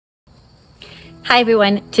Hi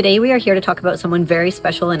everyone, today we are here to talk about someone very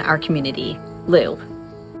special in our community, Lou.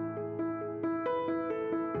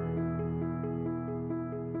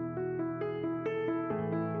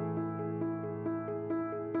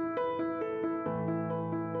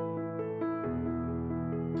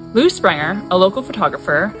 Lou Sprenger, a local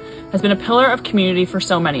photographer, has been a pillar of community for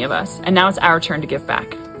so many of us, and now it's our turn to give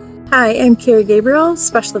back. Hi, I'm Carrie Gabriel,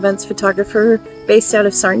 special events photographer based out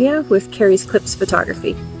of Sarnia with Carrie's Clips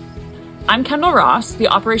Photography. I'm Kendall Ross, the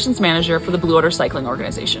operations manager for the Bluewater Cycling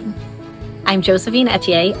Organization. I'm Josephine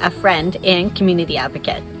Etier, a friend and community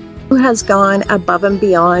advocate. Who has gone above and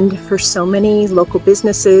beyond for so many local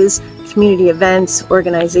businesses, community events,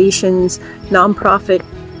 organizations, nonprofit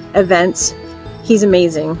events. He's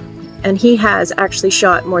amazing, and he has actually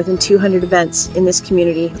shot more than 200 events in this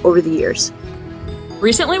community over the years.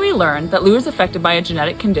 Recently, we learned that Lou is affected by a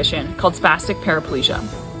genetic condition called spastic paraplegia.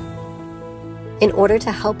 In order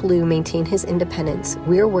to help Lou maintain his independence,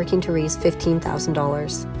 we're working to raise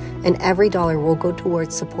 $15,000, and every dollar will go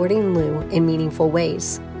towards supporting Lou in meaningful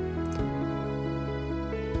ways.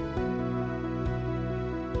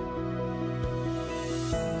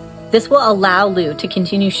 This will allow Lou to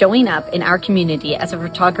continue showing up in our community as a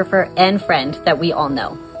photographer and friend that we all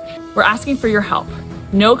know. We're asking for your help.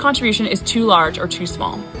 No contribution is too large or too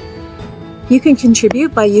small. You can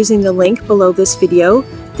contribute by using the link below this video.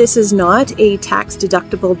 This is not a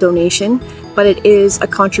tax-deductible donation, but it is a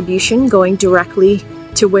contribution going directly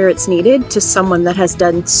to where it's needed to someone that has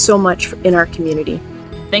done so much in our community.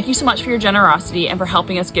 Thank you so much for your generosity and for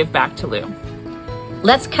helping us give back to Lou.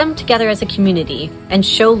 Let's come together as a community and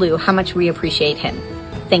show Lou how much we appreciate him.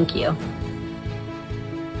 Thank you.